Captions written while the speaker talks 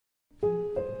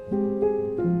All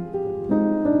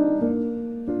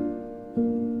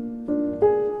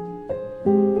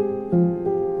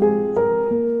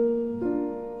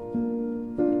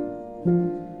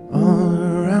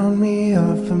around me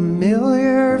are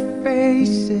familiar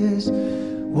faces,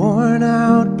 worn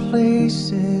out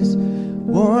places,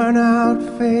 worn out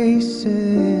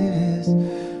faces,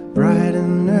 bright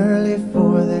and early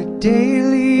for their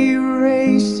daily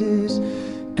races,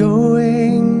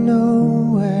 going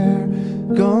nowhere,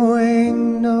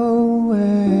 going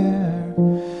nowhere.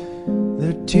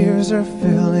 Their tears are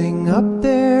filling up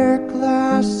their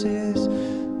glasses,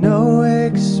 no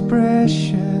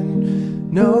expression,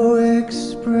 no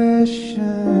expression.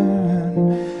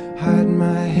 Hide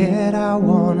my head, I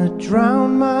wanna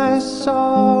drown my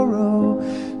sorrow.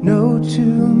 No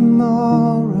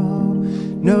tomorrow,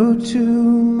 no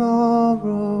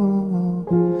tomorrow.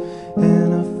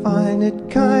 And I find it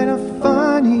kinda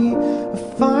funny, I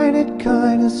find it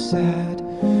kinda sad.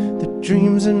 The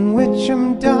dreams in which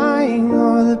I'm dying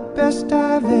are the best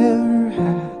I've ever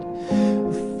had.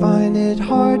 I find it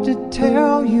hard to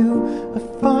tell you, I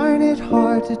find it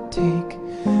hard to take.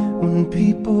 When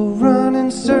people run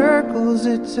in circles,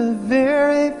 it's a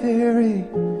very, very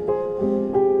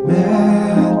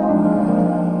mad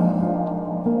world.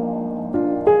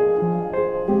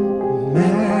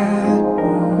 Mad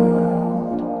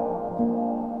world.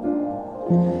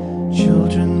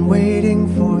 Children waiting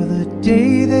for the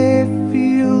day they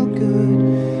feel good.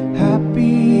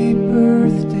 Happy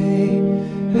birthday,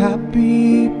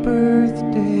 happy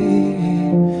birthday.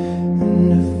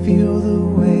 And to feel the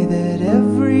way that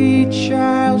every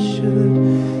child should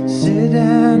sit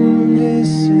and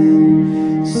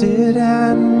listen, sit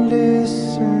and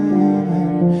listen.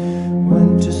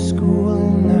 Went to school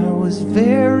and I was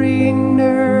very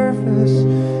nervous.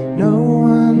 No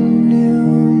one knew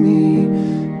me,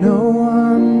 no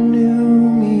one knew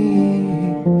me.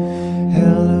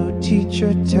 Hello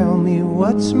teacher, tell me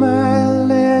what's my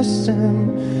lesson.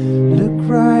 Look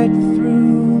right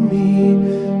through me,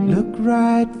 look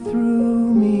right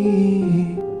through me.